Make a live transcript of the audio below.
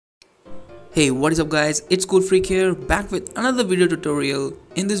Hey, what is up guys, it's Cool Freak here, back with another video tutorial.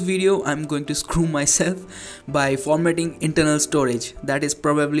 In this video I'm going to screw myself by formatting internal storage. That is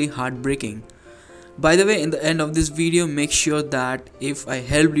probably heartbreaking. By the way, in the end of this video, make sure that if I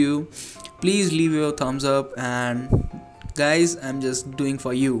helped you, please leave your thumbs up, and guys, I'm just doing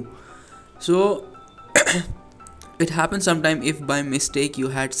for you. So it happens sometime if by mistake you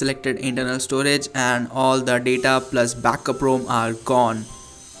had selected internal storage and all the data plus backup ROM are gone,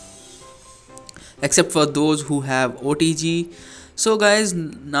 except for those who have OTG. So guys,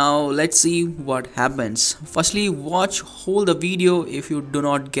 now let's see what happens. Firstly, hold the video. If you do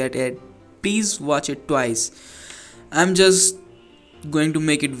not get it, please watch it twice. I'm just going to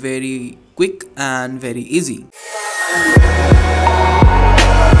make it very quick and very easy.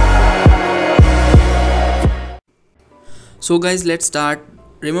 So guys, let's start.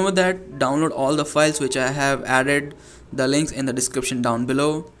 Remember that download all the files which I have added, the links in the description down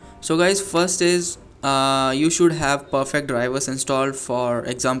below. So guys, first is you should have perfect drivers installed, for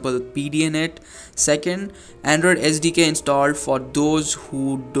example PDNet. Second, Android SDK installed for those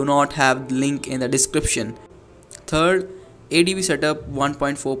who do not have the link in the description. Third, ADB setup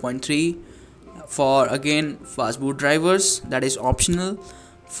 1.4.3 for again fastboot drivers, that is optional.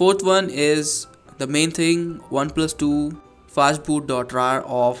 Fourth one is the main thing, OnePlus 2 fastboot.rar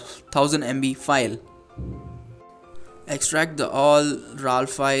of 1000 MB file. Extract the all RAR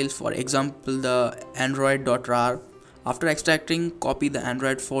files, for example the android.rar. After extracting, copy the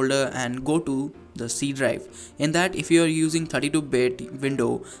Android folder and go to the C drive. In that, if you are using 32-bit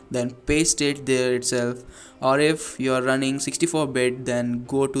window, then paste it there itself, or if you are running 64-bit, then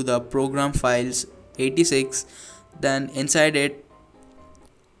go to the program files 86, then inside it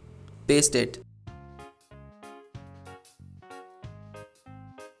paste it.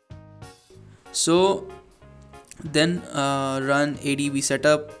 So then run ADB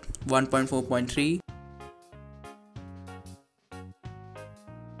setup 1.4.3.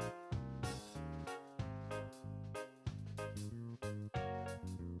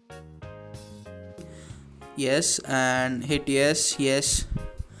 Yes, and hit yes,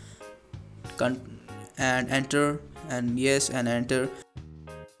 and enter, and yes and enter.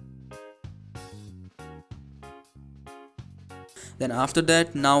 Then after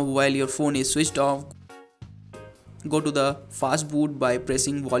that, now while your phone is switched off, go to the fast boot by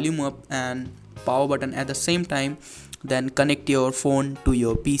pressing volume up and power button at the same time. Then connect your phone to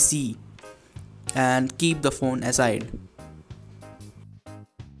your PC and keep the phone aside.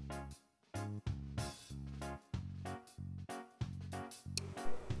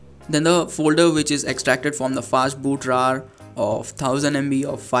 Then the folder which is extracted from the fast boot RAR of 1000 MB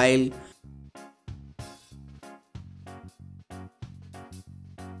of file,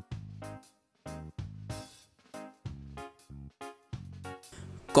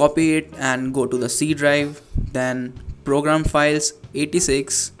 copy it and go to the C drive. Then program files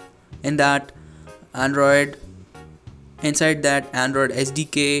 86, in that Android, inside that Android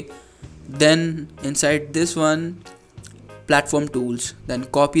SDK, then inside this one platform tools, then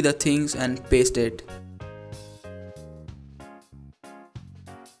copy the things and paste it.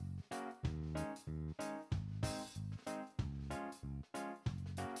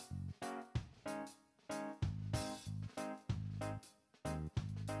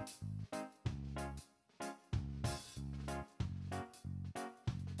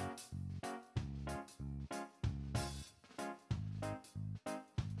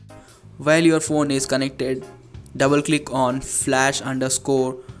 While your phone is connected, double click on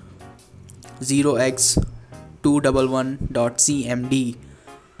flash_0x211.cmd.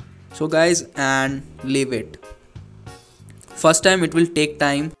 So guys, and leave it. First time it will take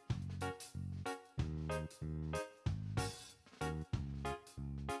time.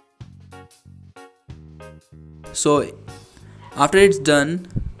 So after it's done,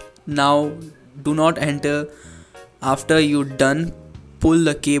 now do not enter. After you done, pull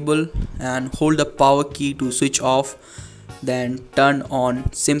the cable and hold the power key to switch off, then turn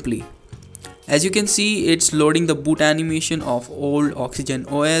on simply. As you can see, it's loading the boot animation of old Oxygen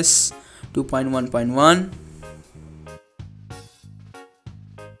OS 2.1.1.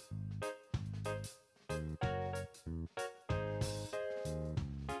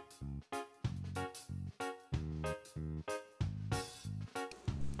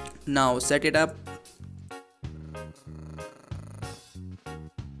 Now set it up.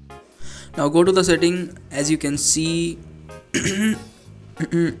 Now go to the setting. As you can see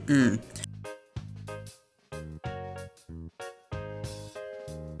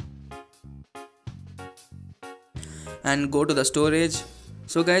and go to the storage.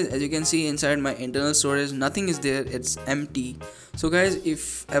 So guys, as you can see, inside my internal storage nothing is there, it's empty. So guys,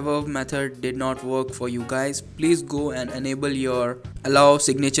 if above method did not work for you guys, please go and enable your allow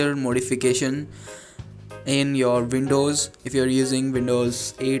signature modification in your Windows. If you're using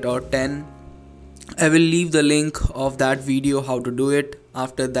Windows 8 or 10, I will leave the link of that video how to do it.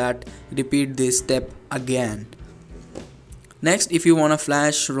 After that, repeat this step again. Next, if you want to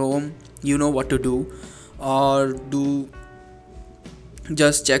flash ROM, you know what to do, or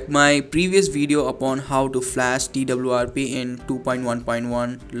just check my previous video upon how to flash TWRP in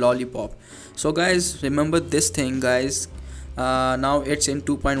 2.1.1 Lollipop. So guys, remember this thing guys, now it's in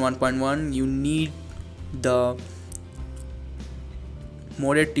 2.1.1. you need the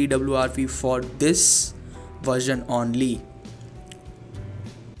modded TWRP for this version only.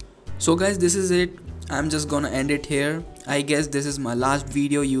 So guys, this is it. I'm just gonna end it here. I guess this is my last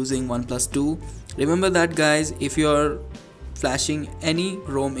video using OnePlus 2. Remember that guys, if you're flashing any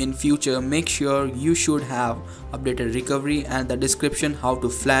ROM in future, make sure you should have updated recovery and the description how to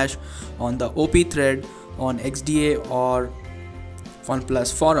flash on the OP thread on XDA or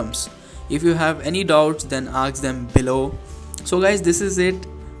OnePlus forums. If you have any doubts, then ask them below. So guys, this is it.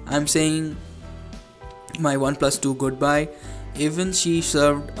 I'm saying my OnePlus 2 goodbye. Even she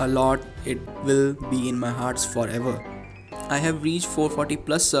served a lot, it will be in my hearts forever. I have reached 440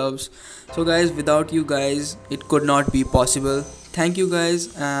 plus subs. So guys, without you guys, it could not be possible. Thank you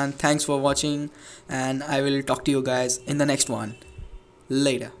guys and thanks for watching, and I will talk to you guys in the next one.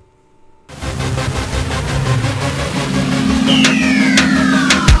 Later.